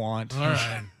any you want. All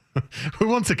right. Who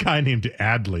wants a guy named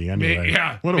Adley anyway?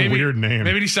 What a weird name.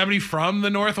 Maybe somebody from the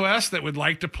Northwest that would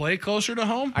like to play closer to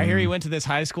home. I hear he went to this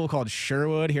high school called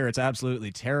Sherwood. Here it's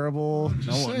absolutely terrible.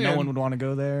 No one would want to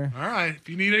go there. All right. If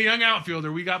you need a young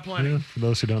outfielder, we got plenty. Yeah, for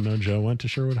those who don't know, Joe went to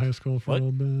Sherwood High School for a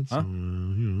little bit. So,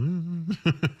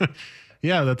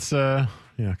 yeah, that's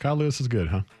Kyle Lewis is good,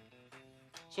 huh?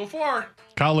 So far.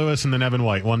 Kyle Lewis and then Evan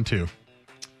White, 1-2.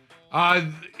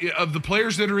 Of the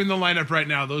players that are in the lineup right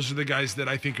now, those are the guys that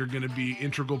I think are going to be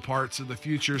integral parts of the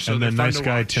future. So and then nice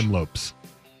guy Tim Lopes.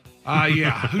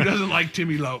 Yeah, who doesn't like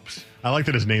Timmy Lopes? I like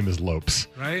that his name is Lopes,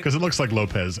 right? Because it looks like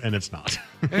Lopez, and it's not.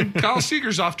 And Kyle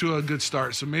Seager's off to a good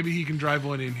start, so maybe he can drive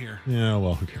one in here. Yeah,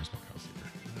 well, who cares about Kyle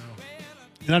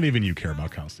Seager? Not even you care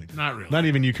about Kyle Seager. Not really. Not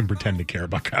even you can pretend to care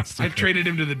about Kyle Seager. I traded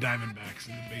him to the Diamondbacks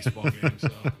in the baseball game. So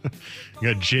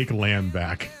you got Jake Lamb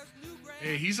back.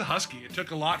 Hey, he's a Husky. It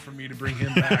took a lot for me to bring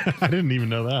him back. I didn't even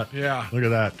know that. Yeah. Look at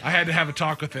that. I had to have a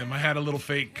talk with him. I had a little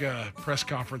fake press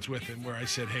conference with him where I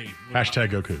said, hey.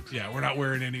 Hashtag go Cougs. Yeah, we're not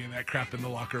wearing any of that crap in the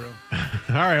locker room.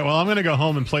 All right, well, I'm going to go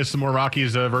home and play some more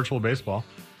Rockies virtual baseball.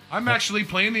 I'm actually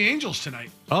playing the Angels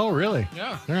tonight. Oh, really?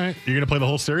 Yeah. All right. You're going to play the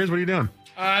whole series? What are you doing?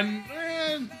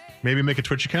 Man. Maybe make a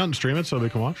Twitch account and stream it so they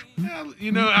can watch? Yeah,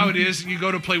 you know how it is. You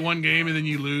go to play one game and then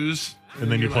you lose. And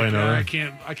then you play another. I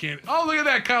can't. Oh, look at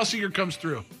that. Kyle Seager comes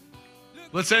through.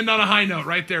 Let's end on a high note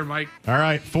right there, Mike. All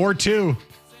right, 4-2.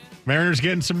 Mariners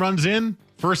getting some runs in.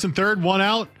 First and third, one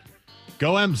out.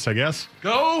 Go M's, I guess.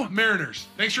 Go Mariners.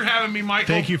 Thanks for having me, Michael.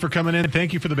 Thank you for coming in.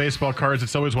 Thank you for the baseball cards.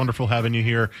 It's always wonderful having you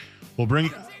here.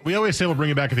 We always say we'll bring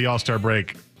you back at the All-Star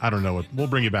break. I don't know. We'll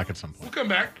bring you back at some point. We'll come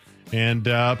back. And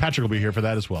Patrick will be here for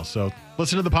that as well. So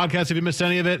listen to the podcast if you missed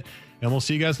any of it, and we'll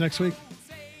see you guys next week.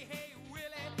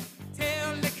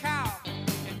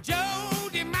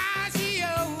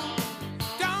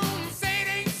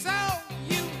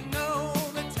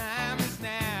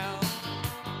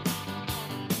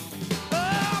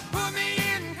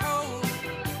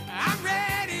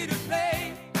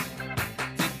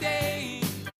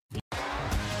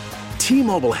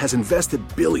 T-Mobile has invested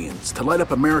billions to light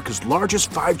up America's largest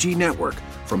 5G network,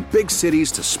 from big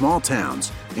cities to small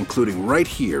towns, including right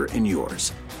here in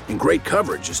yours. And great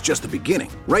coverage is just the beginning.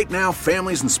 Right now,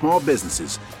 families and small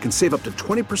businesses can save up to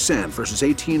 20% versus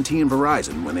AT&T and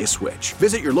Verizon when they switch.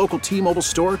 Visit your local T-Mobile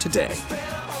store today.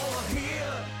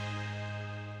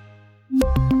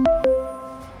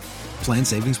 Plan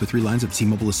savings with 3 lines of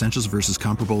T-Mobile Essentials versus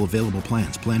comparable available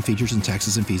plans. Plan features and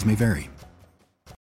taxes and fees may vary.